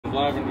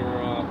lavender.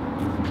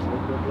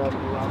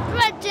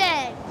 Bread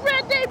day!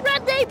 Bread day!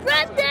 Bread day!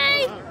 Bread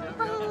day!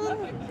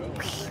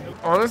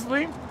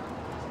 Honestly,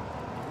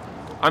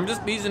 I'm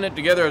just piecing it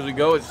together as we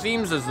go. It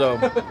seems as though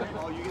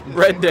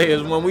bread day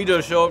is when we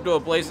just show up to a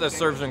place that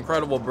serves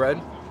incredible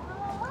bread,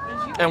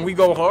 and we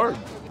go hard.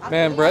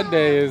 Man, bread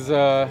day is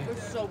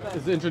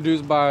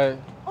introduced by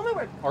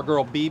our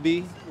girl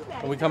BB,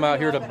 and we come out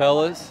here to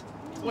Bella's.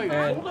 Wait,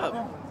 hold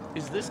up.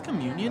 Is this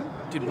communion?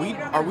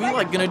 Are we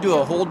like gonna do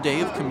a whole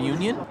day of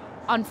communion?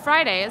 On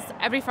Fridays,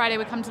 every Friday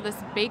we come to this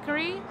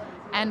bakery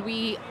and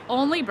we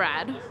only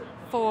bread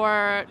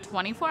for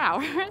 24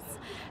 hours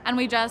and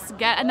we just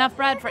get enough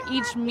bread for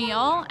each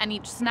meal and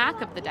each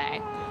snack of the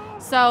day.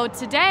 So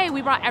today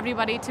we brought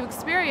everybody to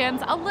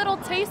experience a little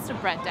taste of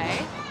bread day.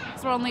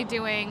 So we're only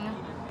doing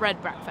bread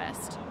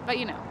breakfast, but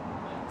you know,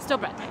 still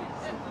bread day.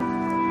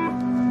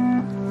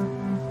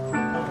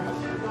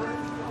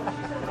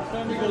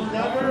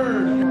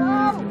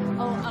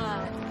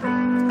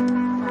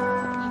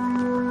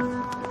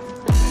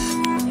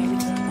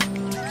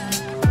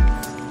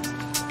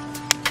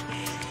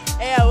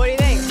 Hey, what do you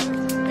think?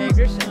 Hey,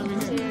 Christian.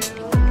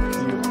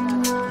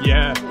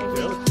 Yeah.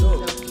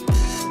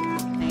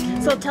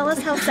 So tell us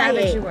how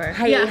savage you were.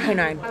 Hi,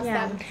 Nine.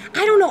 Yeah.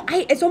 I don't know.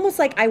 It's almost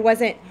like I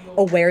wasn't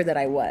aware that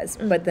I was,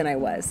 but then I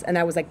was. And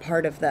that was like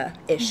part of the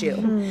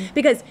issue.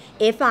 Because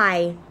if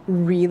I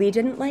really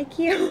didn't like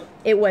you,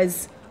 it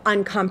was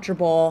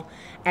uncomfortable.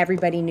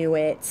 Everybody knew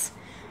it.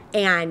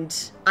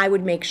 And I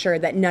would make sure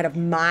that none of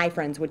my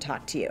friends would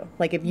talk to you.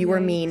 Like if you were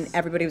mean,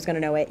 everybody was going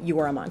to know it. You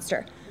were a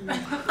monster.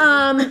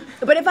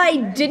 But if I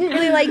didn't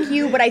really like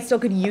you, but I still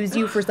could use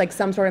you for like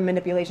some sort of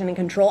manipulation and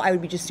control, I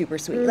would be just super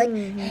sweet. Like,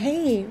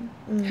 hey,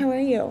 how are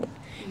you?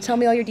 Tell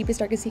me all your deepest,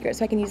 darkest secrets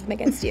so I can use them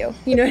against you.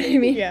 You know what I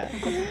mean? Yeah.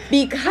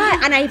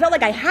 And I felt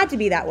like I had to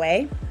be that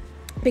way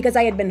because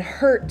I had been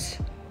hurt,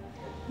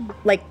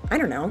 like, I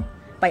don't know,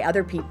 by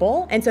other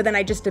people. And so then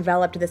I just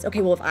developed this,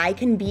 okay, well, if I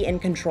can be in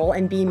control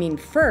and be mean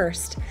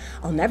first,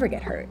 I'll never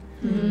get hurt.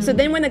 So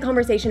then when the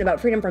conversation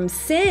about freedom from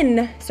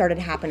sin started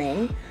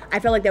happening, I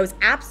felt like that was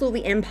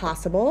absolutely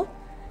impossible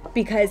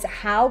because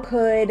how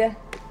could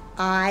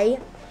I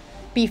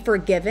be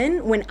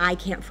forgiven when I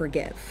can't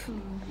forgive?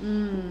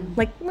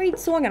 Like, what are you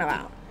talking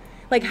about?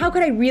 Like, how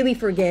could I really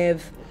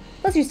forgive?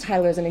 Let's use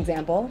Tyler as an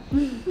example.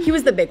 He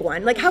was the big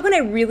one. Like, how can I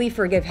really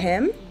forgive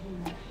him?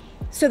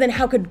 So then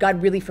how could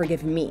God really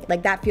forgive me?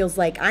 Like that feels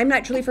like I'm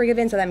not truly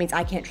forgiven, so that means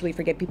I can't truly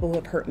forgive people who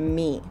have hurt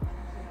me.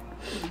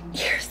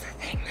 Here's the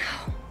thing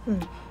though.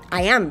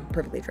 I am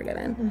perfectly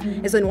forgiven.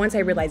 And so then once I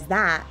realized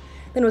that,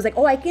 then it was like,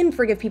 oh, I can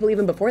forgive people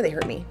even before they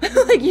hurt me.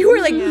 Like you were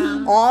like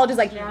all just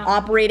like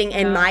operating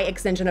in my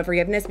extension of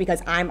forgiveness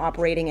because I'm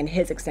operating in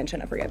his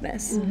extension of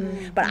forgiveness.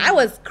 But I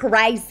was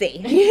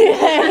crazy.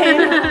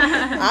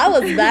 I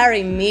was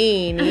very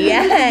mean.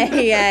 Yeah.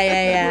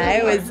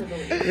 It was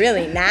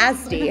really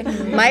nasty.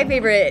 My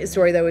favorite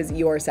story though is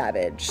You're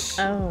Savage.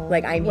 Oh.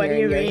 Like I'm what here do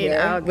you and you're read?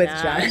 here Oh, with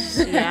gosh.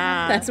 John.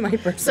 Yeah. That's my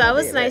personal So I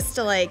was favorite. nice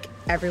to like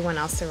everyone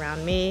else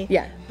around me.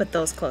 Yeah. But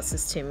those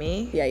closest to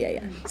me.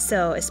 Yeah.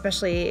 So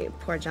especially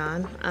poor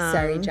John.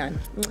 Sorry, John.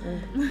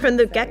 From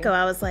the get-go,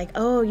 I was like,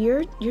 "Oh,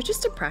 you're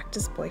just a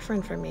practice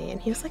boyfriend for me,"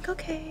 and he was like,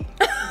 "Okay,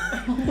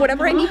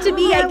 Whatever I need to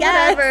be, I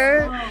guess.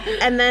 whatever."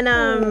 And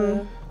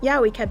then, yeah,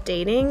 we kept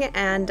dating,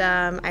 and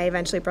I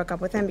eventually broke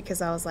up with him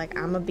because I was like,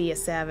 "I'm gonna be a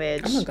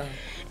savage,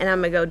 and I'm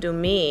gonna go do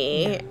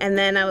me." And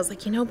then I was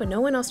like, but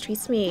no one else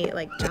treats me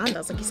like John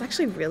does. Like he's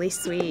actually really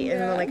sweet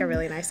and like a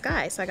really nice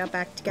guy. So I got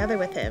back together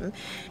with him,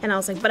 and I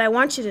was like, "But I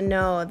want you to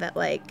know that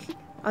like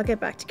I'll get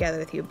back together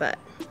with you, but."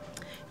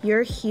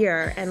 You're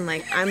here and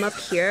like I'm up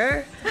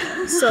here,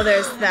 so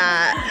there's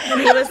that. And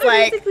he was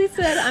like, basically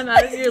said, I'm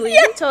out of your league.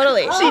 yeah,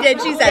 totally. She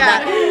did. She said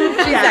that.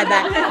 She said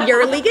that.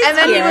 Your league is And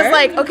then here. he was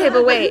like, okay,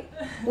 but wait,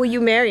 will you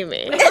marry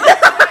me?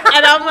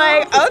 And I'm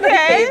like,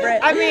 okay. favorite.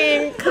 I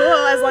mean, cool.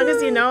 As long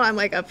as you know I'm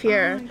like up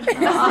here. And he's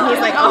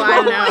like, oh,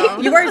 I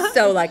know. You are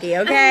so lucky,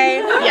 okay?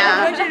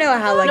 Yeah. Don't you know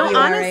how lucky No, you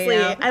are honestly,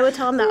 right now? I would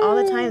tell him that all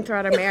the time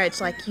throughout our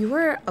marriage. Like, you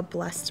were a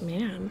blessed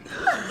man.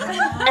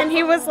 And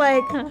he was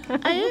like,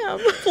 I am.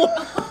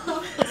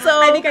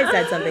 So I think I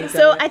said something So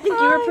similar. I think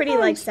you were pretty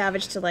like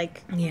savage to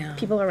like Yeah.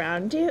 people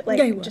around you, like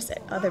Yeah, he was. just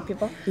other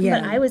people. Yeah.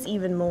 But I was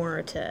even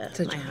more to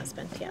my John.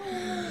 husband. Yeah.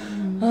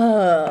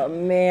 Oh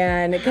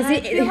man, because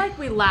I feel like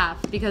we laugh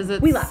because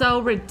it's so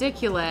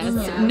ridiculous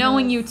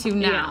knowing you two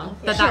now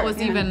that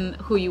was even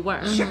who you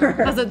were.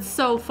 Because it's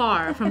so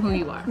far from who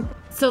you are.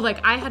 So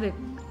like I had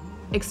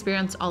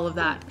experienced all of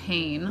that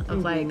pain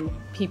of like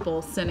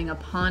people sinning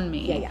upon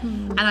me.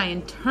 And I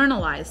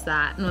internalized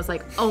that and was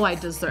like, oh, I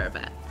deserve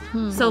it.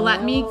 So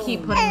let me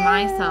keep putting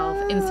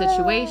myself in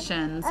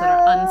situations that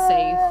are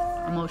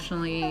unsafe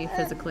emotionally,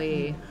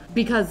 physically,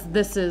 because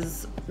this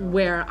is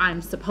where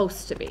I'm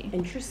supposed to be.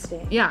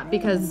 interesting. Yeah,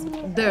 because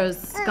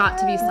there's got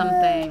to be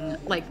something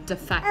like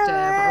defective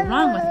or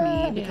wrong with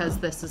me because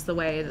this is the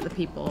way that the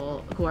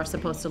people who are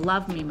supposed to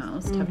love me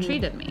most have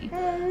treated me.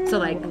 So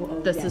like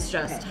this is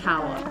just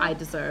how I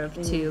deserve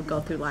to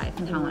go through life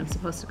and how I'm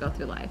supposed to go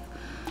through life.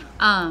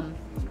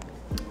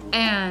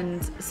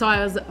 And so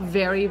I was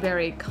very,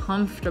 very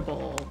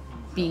comfortable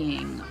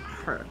being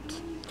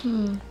hurt.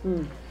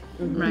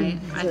 Right?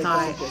 I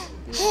thought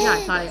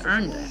I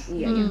earned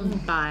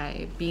it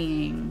by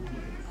being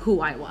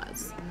who I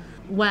was.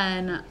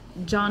 When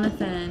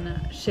Jonathan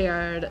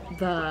shared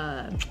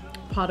the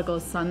prodigal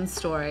son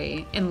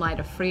story in Light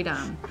of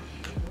Freedom,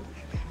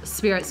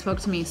 Spirit spoke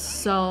to me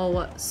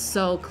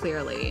so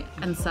clearly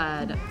and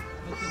said,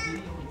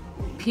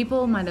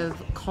 people might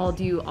have called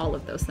you all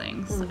of those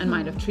things and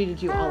might have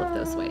treated you all of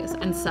those ways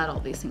and said all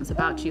these things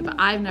about you, but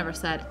I've never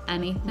said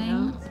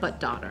anything but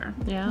daughter.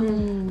 Yeah.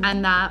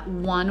 And that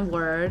one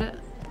word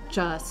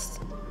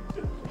just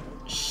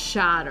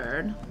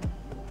shattered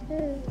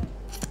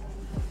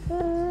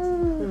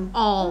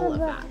all of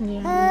that.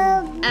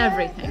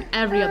 Everything,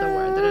 every other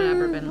word that had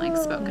ever been like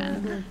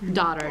spoken.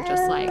 Daughter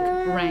just like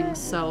rang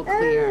so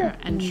clear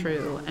and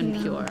true and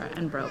pure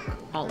and broke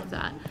all of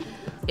that.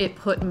 It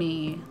put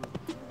me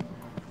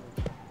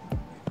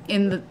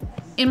in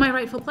my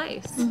rightful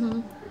place.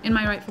 In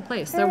my rightful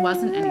place. There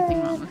wasn't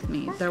anything wrong with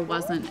me. There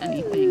wasn't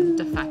anything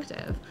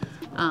defective.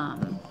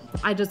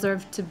 I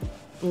deserved to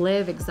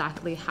live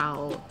exactly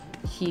how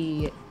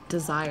he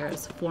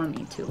desires for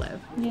me to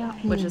live,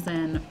 which is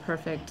in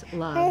perfect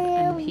love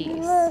and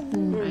peace,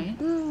 right?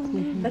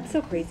 That's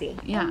so crazy.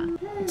 Yeah.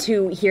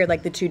 To hear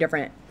like the two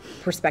different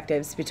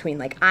perspectives between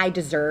like I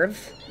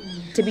deserve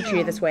to be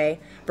treated this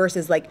way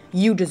versus like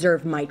you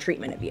deserve my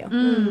treatment of you.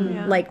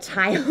 Like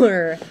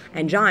Tyler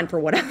and John, for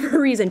whatever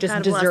reason,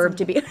 just deserve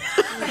to be.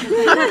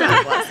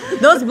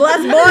 Those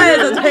blessed boys,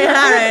 I'll tell you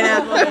that right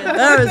now.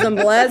 Those are some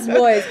blessed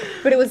boys.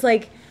 But it was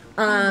like,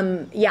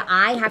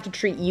 I have to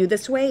treat you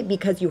this way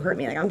because you hurt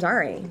me. Like, I'm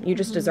sorry. You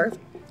just deserve it.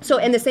 So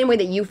in the same way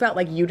that you felt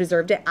like you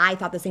deserved it, I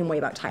thought the same way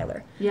about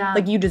Tyler. Yeah.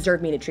 Like, you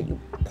deserve me to treat you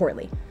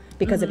poorly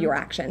because of your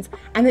actions.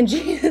 And then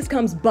Jesus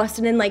comes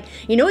busting in like,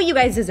 you know what you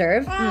guys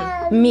deserve?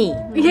 Me.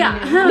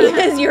 Yeah.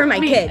 Because you're my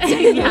kids.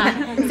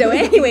 So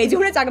anyways, you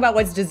want to talk about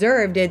what's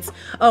deserved, it's,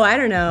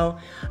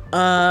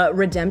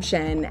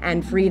 redemption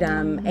and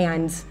freedom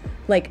and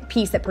like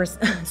peace that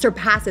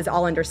surpasses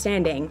all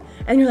understanding.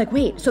 And you're like,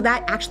 wait, so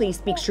that actually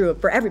speaks true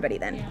for everybody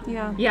then.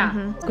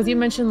 Yeah. Because you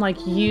mentioned like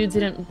you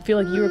didn't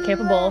feel like you were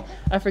capable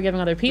of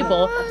forgiving other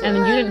people, and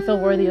then you didn't feel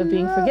worthy of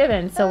being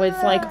forgiven. So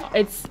it's like,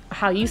 it's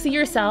how you see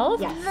yourself.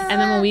 Yes. And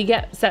then when we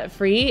get set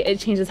free, it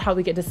changes how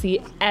we get to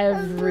see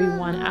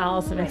everyone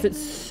else. It makes it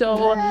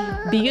so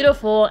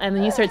beautiful. And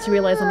then you start to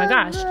realize, oh my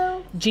gosh,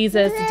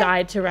 Jesus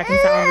died to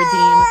reconcile and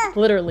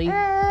redeem literally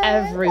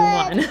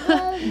everyone.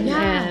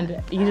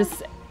 And you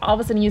just, all of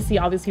a sudden you see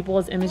all these people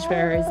as image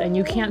bearers and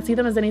you can't see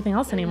them as anything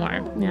else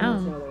anymore. Yeah.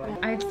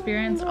 I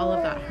experienced all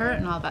of that hurt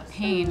and all that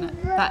pain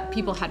that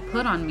people had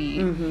put on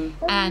me.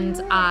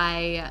 And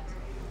I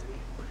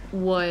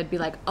would be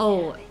like,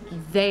 oh,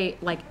 they,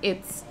 like,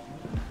 it's,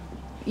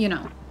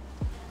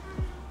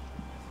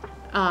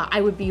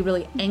 I would be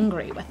really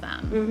angry with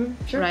them,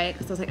 right?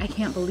 Because I was like, I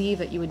can't believe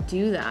that you would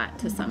do that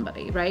to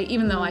somebody, right?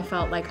 Even though I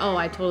felt like, oh,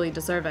 I totally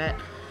deserve it.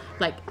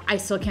 Like, I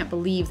still can't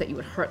believe that you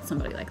would hurt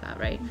somebody like that,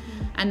 right?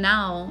 And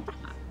now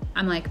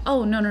I'm like,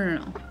 oh,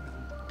 no.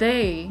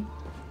 They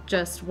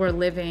just were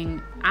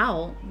living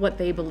out what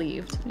they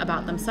believed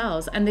about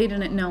themselves, and they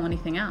didn't know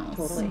anything else.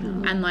 Totally.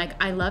 And like,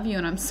 I love you,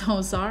 and I'm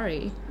so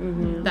sorry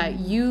that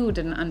you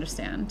didn't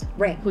understand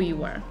who you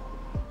were.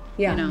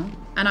 Yeah.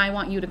 And I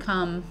want you to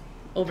come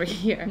over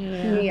here.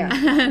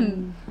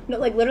 And no,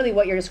 like literally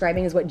what you're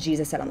describing is what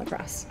Jesus said on the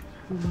cross.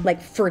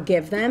 Like,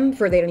 forgive them,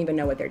 for they don't even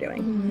know what they're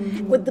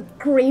doing. With the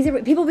crazy,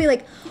 people be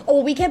like, oh,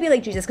 well, we can't be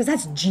like Jesus because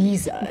that's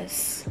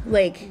Jesus.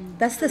 Like,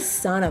 that's the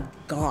Son of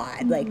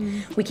God. Like,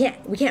 we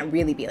can't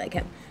really be like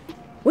him.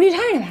 What are you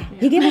talking about?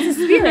 He gave us a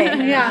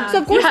spirit. So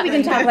of course we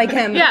can talk like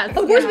him. Of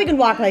course we can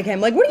walk like him.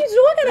 Like, what are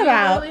you talking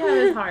about? We really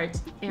have his heart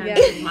and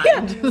his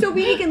mind. So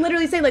we can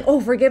literally say like, oh,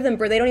 forgive them,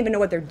 for they don't even know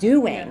what they're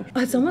doing.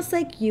 It's almost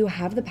like you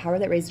have the power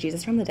that raised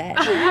Jesus from the dead.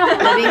 Living in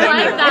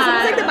you. It's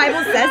almost like the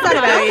Bible says that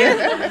about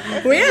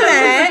you. Wait a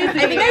minute.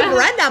 I think I've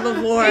read that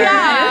before.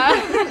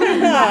 I don't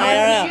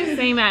know.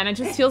 Saying that, and it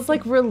just feels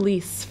like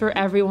release for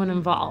everyone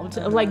involved.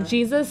 Like,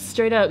 Jesus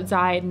straight up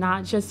died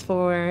not just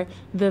for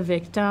the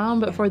victim,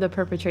 but for the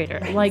perpetrator.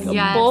 Like,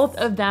 both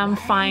of them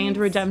find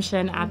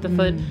redemption at the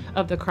foot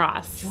of the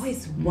cross.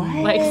 Joyce, what?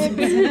 Like,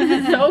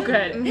 so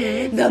good.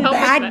 The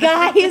bad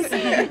guys?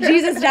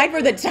 Jesus died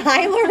for the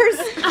Tylers?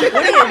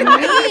 What do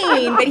you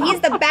mean? But he's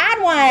the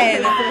bad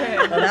one.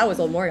 Oh, that was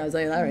old morning. I'll tell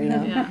you that right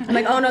now. I'm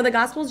like, oh no, the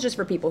gospel's just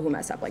for people who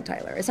mess up like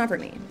Tyler. It's not for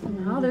me.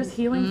 No, there's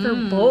healing for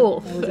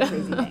both. That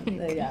was a crazy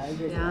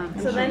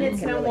thing. So then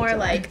it's no more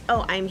like,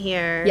 oh, I'm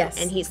here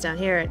and he's down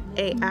here.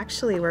 Hey,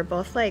 actually, we're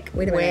both like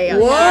way up.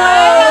 Whoa!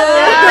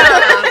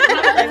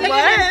 Like,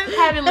 what?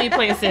 Heavenly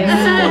places.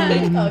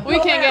 We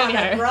can't get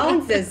here.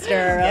 Grown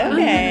sister.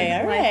 Okay,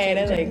 all right.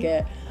 I like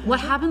it. What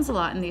happens a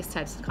lot in these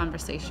types of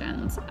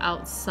conversations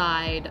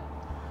outside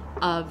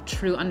of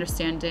true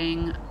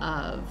understanding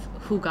of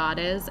who God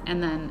is,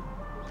 and then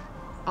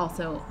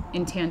also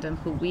in tandem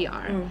who we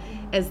are,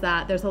 is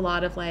that there's a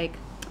lot of like,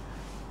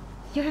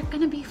 you're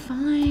gonna be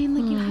fine.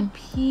 Like, you have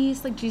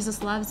peace. Like,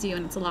 Jesus loves you,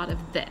 and it's a lot of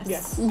this.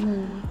 Yes.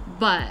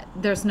 But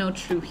there's no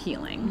true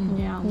healing.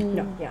 Yeah.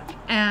 No, yeah.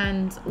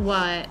 And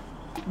what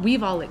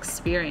we've all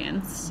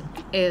experienced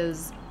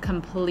is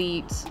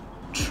complete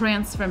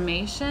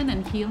transformation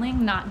and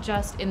healing, not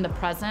just in the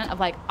present of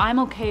like, I'm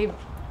okay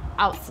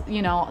out,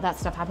 you know, that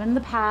stuff happened in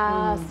the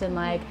past and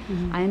like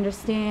I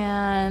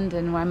understand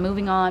and I'm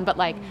moving on, but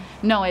like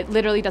no, it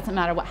literally doesn't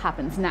matter what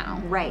happens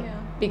now, Right.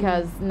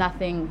 because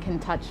nothing can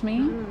touch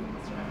me,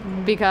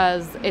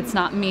 because it's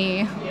not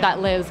me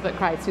that lives but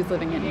Christ who's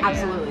living in me.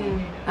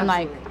 Absolutely. And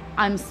like,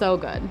 I'm so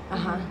good,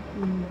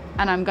 Mm-hmm.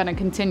 and I'm gonna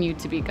continue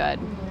to be good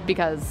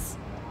because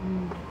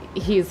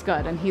he's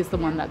good and he's the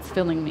one that's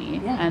filling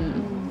me.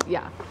 And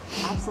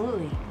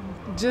Absolutely.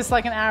 Just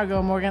like an hour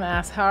ago, Morgan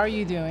asked, "How are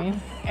you doing?"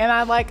 And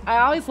I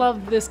always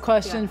love this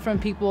question from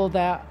people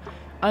that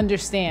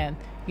understand,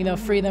 you know,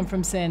 freedom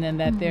from sin and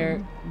that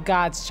they're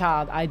God's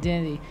child,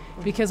 identity.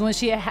 Because when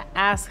she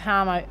asked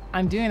how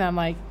I'm doing, I'm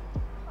like,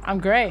 I'm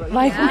great.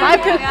 Like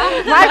life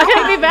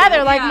couldn't be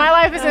better. Like my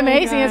life is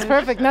amazing. It's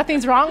perfect.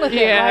 Nothing's wrong with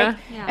it. Like,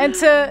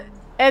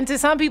 and to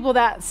some people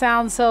that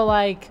sounds so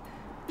like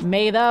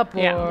made up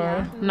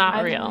or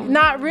Not real.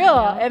 Not real.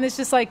 And it's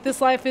just like, this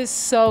life is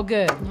so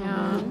good.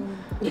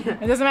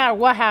 It doesn't matter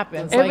what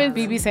happens. Like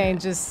BB saying,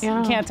 just you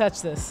can't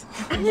touch this.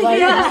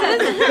 Like,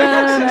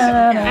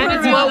 And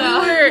it's what we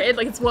were.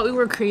 It's what we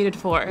were created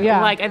for.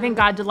 Yeah. Like I think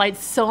God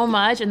delights so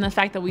much in the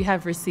fact that we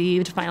have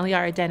received finally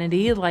our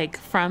identity, like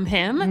from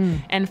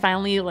Him, and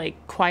finally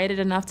like quieted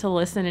enough to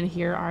listen and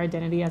hear our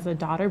identity as a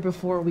daughter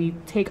before we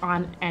take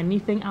on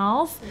anything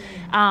else.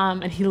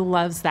 And He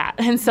loves that,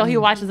 and so He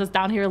watches us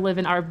down here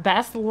living our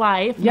best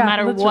life, no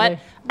matter what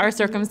our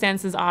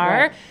circumstances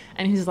are.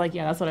 And He's like,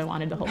 yeah, that's what I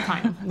wanted the whole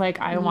time. Like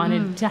I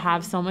wanted to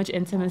have so much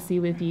intimacy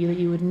with you that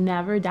you would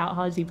never doubt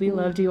how deeply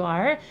loved you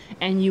are,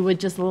 and you would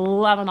just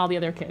love on all the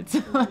other kids.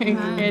 Like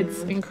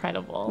it's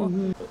incredible.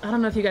 I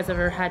don't know if you guys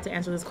ever had to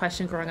answer this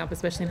question growing up,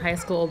 especially in high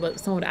school, but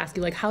someone would ask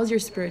you like, how's your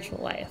spiritual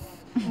life?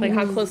 Like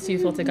how close do you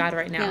feel to God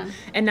right now?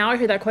 And now I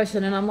hear that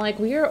question and I'm like,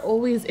 we are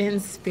always in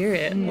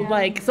spirit.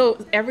 Like, so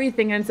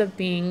everything ends up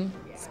being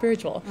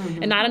spiritual,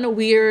 and not in a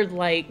weird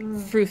like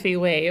froofy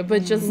way,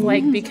 but just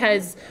like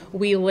because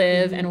we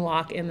live and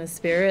walk in the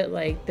spirit,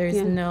 like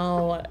there's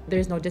no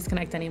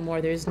disconnect anymore.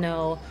 There's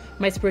no,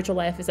 my spiritual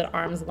life is at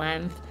arm's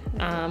length.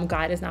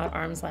 God is now at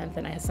arm's length,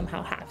 and I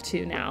somehow have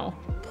to now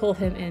pull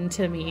Him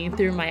into me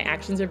through my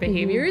actions or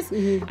behaviors.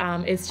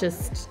 It's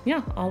just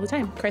all the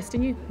time, Christ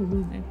in you.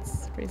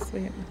 It's pretty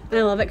sweet. And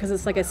I love it because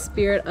it's like a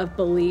spirit of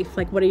belief.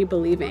 Like, what are you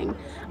believing?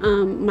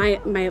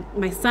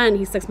 My son,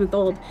 he's 6 months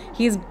old.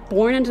 He's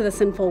born into the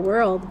sinful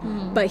world,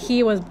 but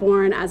he was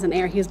born as an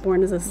heir. He was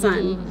born as a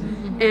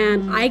son.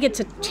 And I get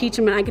to teach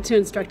him and I get to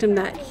instruct him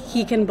that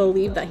he can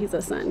believe that he's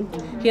a son.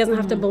 He doesn't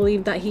have to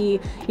believe that he,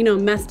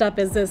 messed up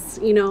as this,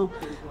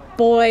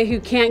 boy who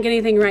can't get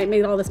anything right,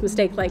 made all this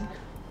mistake. Like,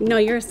 no,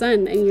 you're a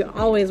son, and you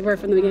always were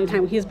from the beginning of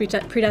time. He was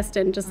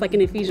predestined, just like in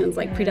Ephesians,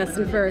 like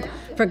predestined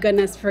for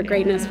goodness, for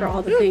greatness, for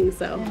all the things.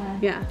 So,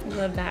 I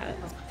love that.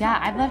 Yeah,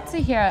 I'd love to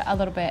hear a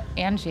little bit,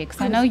 Angie,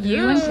 because I know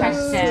you and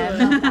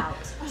Kristen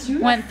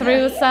went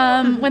through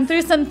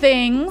some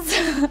things.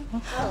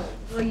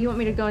 Well, you want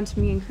me to go into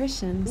me and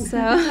Christian, so.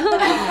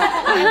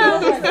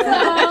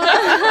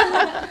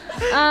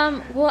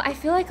 Well, I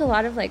feel like a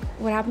lot of like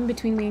what happened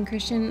between me and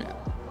Christian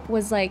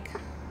was like,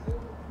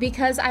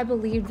 because I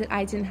believed that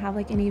I didn't have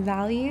like any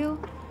value,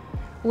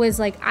 was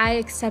like I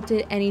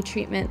accepted any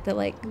treatment that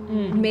like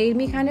made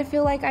me kind of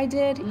feel like I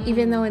did,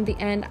 even though in the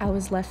end I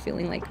was left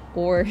feeling like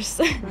worse.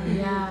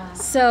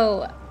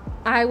 So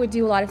I would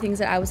do a lot of things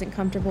that I wasn't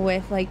comfortable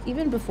with, like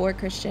even before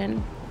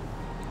Christian.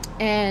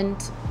 And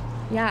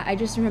I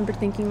just remember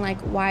thinking like,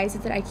 why is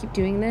it that I keep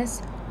doing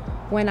this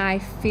when I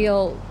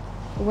feel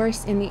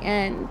worse in the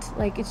end?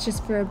 Like it's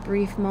just for a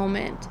brief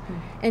moment.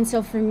 And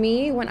so for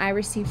me, when I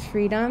received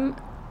freedom,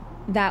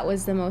 that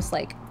was the most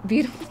like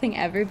beautiful thing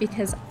ever,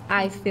 because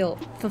I feel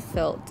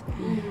fulfilled.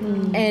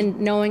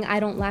 And knowing I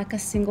don't lack a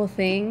single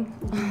thing,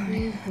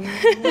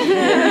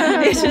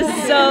 it's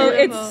just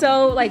it's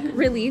so like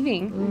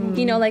relieving.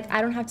 Like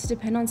I don't have to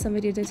depend on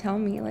somebody to tell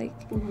me like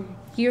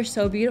you're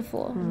so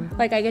beautiful.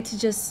 Like I get to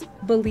just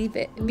believe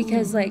it,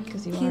 because like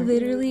He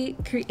literally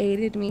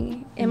created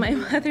me in my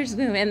mother's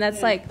womb, and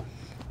that's like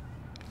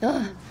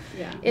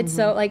it's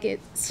so like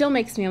it still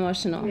makes me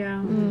emotional.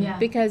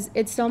 Because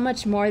it's so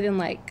much more than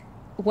like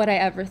what I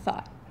ever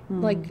thought.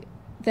 Like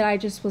that I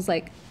just was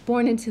like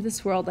born into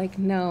this world. Like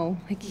no,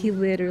 like He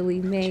literally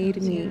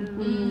made me.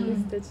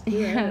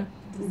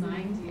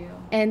 Designed you.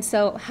 And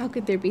so how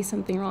could there be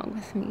something wrong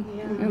with me?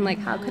 And like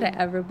how could I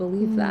ever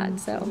believe that?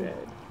 So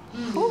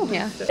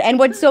And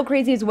what's so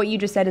crazy is what you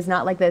just said is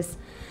not like this,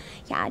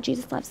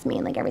 Jesus loves me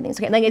and like everything's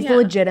okay. Like it's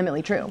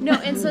legitimately true. No,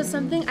 and so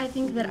something I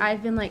think that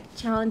I've been like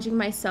challenging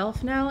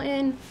myself now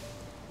in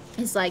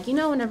is like,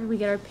 whenever we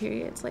get our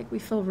periods, like we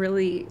feel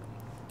really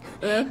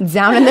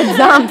down in the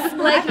dumps.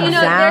 Like,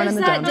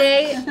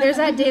 there's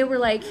that day where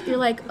like you're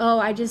like, oh,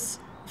 I just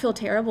feel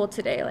terrible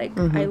today. Like,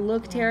 I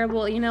look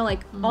terrible, you know,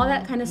 like, all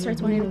that kind of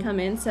starts wanting to come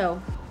in.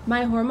 So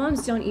my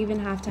hormones don't even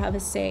have to have a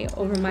say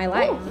over my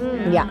life.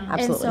 Yeah, absolutely.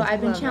 And so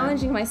I've been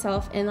challenging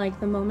myself in, like,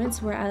 the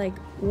moments where I, like,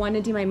 want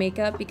to do my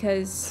makeup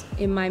because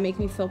it might make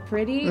me feel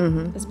pretty,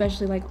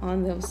 especially, like,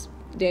 on those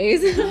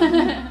days.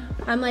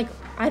 I'm like,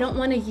 I don't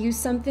want to use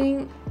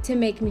something to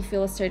make me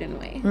feel a certain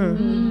way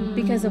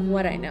because of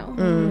what I know.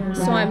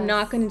 So I'm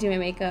not going to do my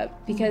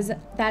makeup because that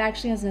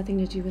actually has nothing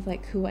to do with,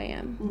 like, who I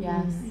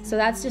am. So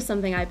that's just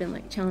something I've been,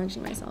 like,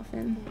 challenging myself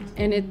in,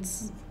 and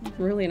it's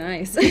really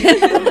nice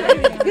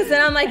because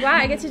then I'm like, wow,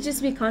 I get to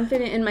just be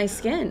confident in my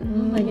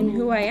skin, like, in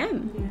who I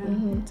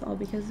am. It's all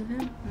because of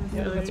him.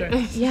 Yeah, that's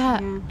right. Yeah.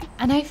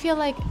 And I feel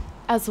like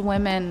as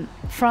women,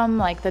 from,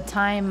 like, the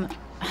time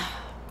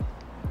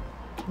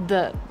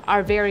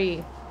our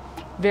very,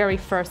 very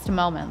first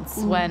moments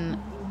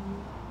when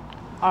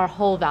our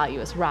whole value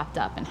is wrapped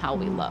up in how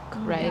we look,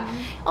 right?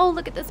 Oh,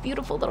 look at this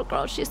beautiful little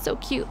girl, she's so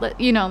cute,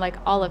 you know, like,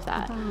 all of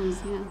that.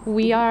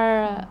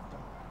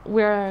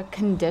 We're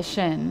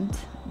conditioned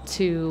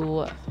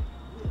to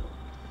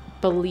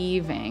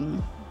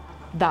believing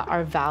that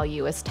our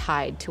value is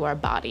tied to our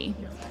body.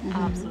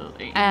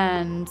 Absolutely.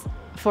 And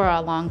for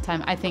a long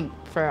time, I think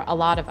for a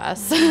lot of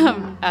us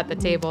at the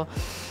table,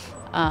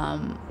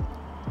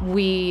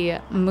 we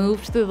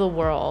moved through the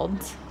world,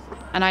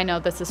 and I know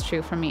this is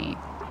true for me,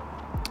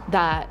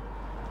 that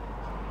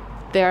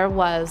there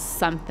was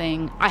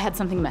something, I had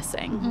something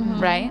missing,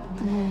 right?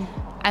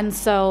 And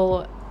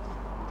so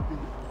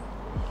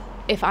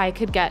if I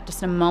could get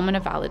just a moment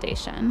of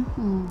validation,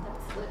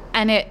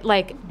 and it,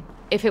 like,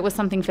 if it was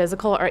something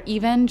physical or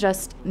even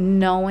just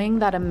knowing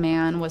that a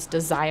man was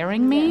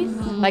desiring me,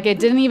 like, it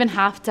didn't even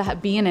have to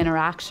be an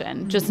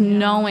interaction, just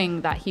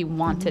knowing that he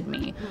wanted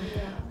me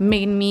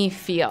made me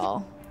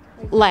feel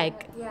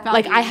like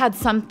I had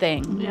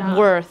something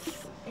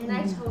worth. And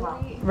I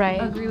totally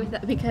Right. agree with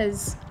that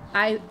because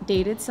I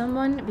dated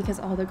someone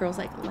because all the girls,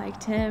 like,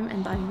 liked him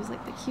and thought he was,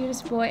 like, the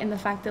cutest boy, and the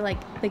fact that, like,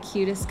 the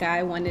cutest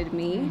guy wanted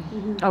me.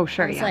 Oh,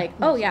 sure, It's like,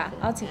 oh yeah,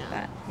 I'll take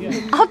that.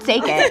 I'll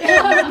take it.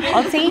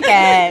 I'll take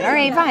it. All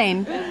right,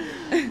 fine.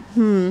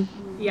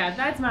 Yeah,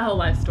 that's my whole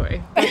life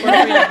story. So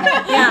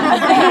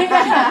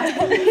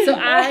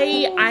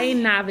Yeah. I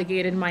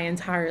navigated my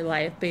entire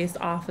life based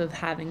off of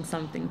having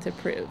something to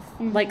prove.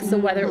 Like, so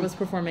whether it was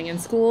performing in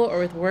school or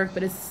with work,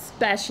 but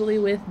especially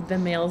with the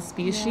male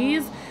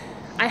species,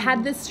 I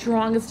had the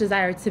strongest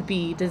desire to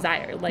be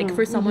desired. Like,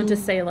 for someone to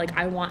say, like,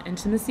 I want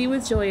intimacy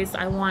with Joyce,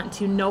 I want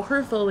to know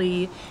her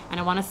fully, and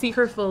I want to see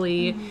her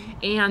fully.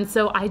 And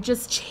so I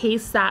just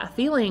chased that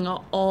feeling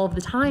all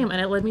the time,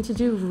 and it led me to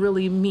do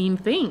really mean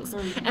things.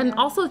 And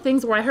also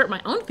things where I hurt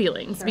my own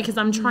feelings because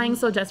I'm trying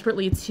so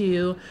desperately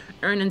to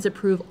earn and to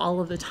prove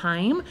all of the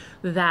time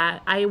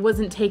that I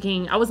wasn't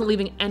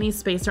leaving any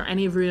space or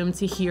any room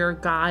to hear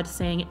God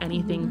saying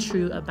anything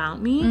true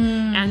about me.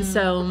 And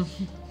so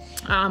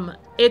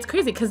it's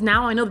crazy because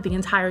now I know that the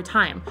entire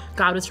time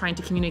God was trying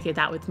to communicate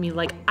that with me.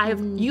 Like,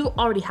 you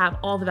already have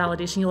all the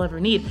validation you'll ever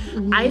need.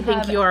 I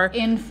think you're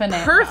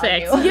infinite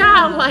perfect. value.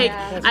 Yeah, like,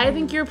 I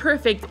think you're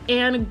perfect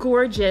and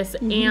gorgeous,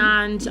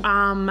 and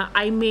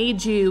I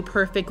made you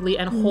perfectly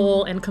and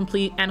whole and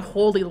complete and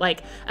holy.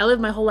 Like, I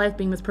lived my whole life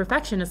being this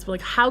perfectionist, but,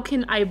 like, how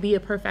can I be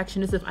a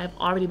perfectionist if I've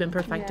already been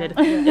perfected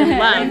in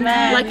love?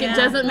 Like, it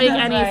doesn't make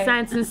any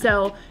sense. And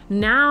so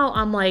now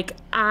I'm like,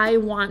 I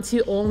want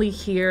to only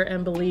hear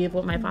and believe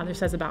what my Father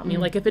says about me.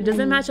 Like, if it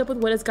doesn't match up with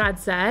what God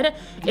said,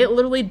 it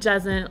literally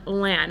doesn't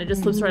land. It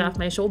just slips right off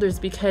my shoulders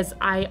because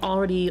I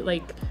already,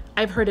 like,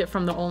 I've heard it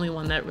from the only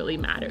one that really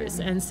matters.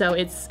 And so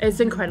it's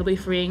incredibly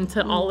freeing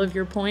to all of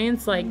your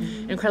points, like,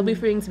 incredibly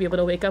freeing to be able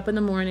to wake up in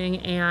the morning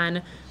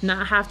and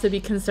not have to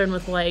be concerned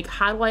with, like,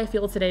 how do I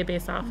feel today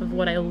based off of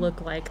what I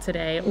look like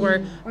today,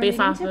 or based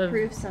off of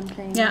prove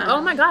something.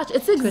 Oh my gosh,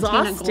 it's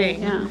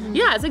exhausting.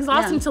 It's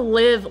exhausting to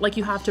live like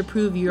you have to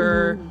prove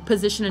your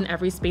position in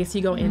every space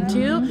you go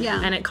into,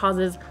 and it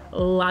causes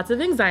lots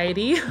of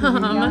anxiety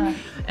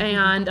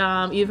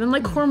and even,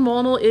 like,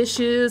 hormonal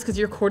issues because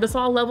your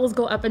cortisol levels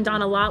go up and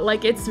down a lot.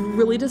 Like, it's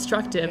really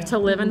destructive to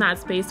live in that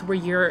space where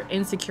you're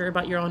insecure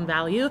about your own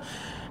value.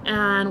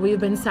 And we've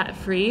been set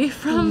free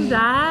from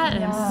that,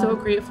 and I'm so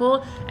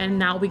grateful. And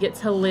now we get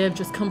to live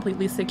just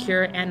completely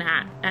secure and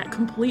at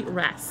complete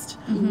rest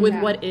with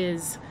what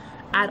is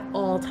at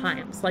all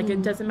times. Like,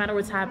 it doesn't matter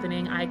what's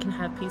happening, I can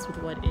have peace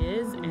with what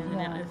is, and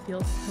it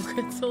feels so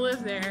good to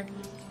live there.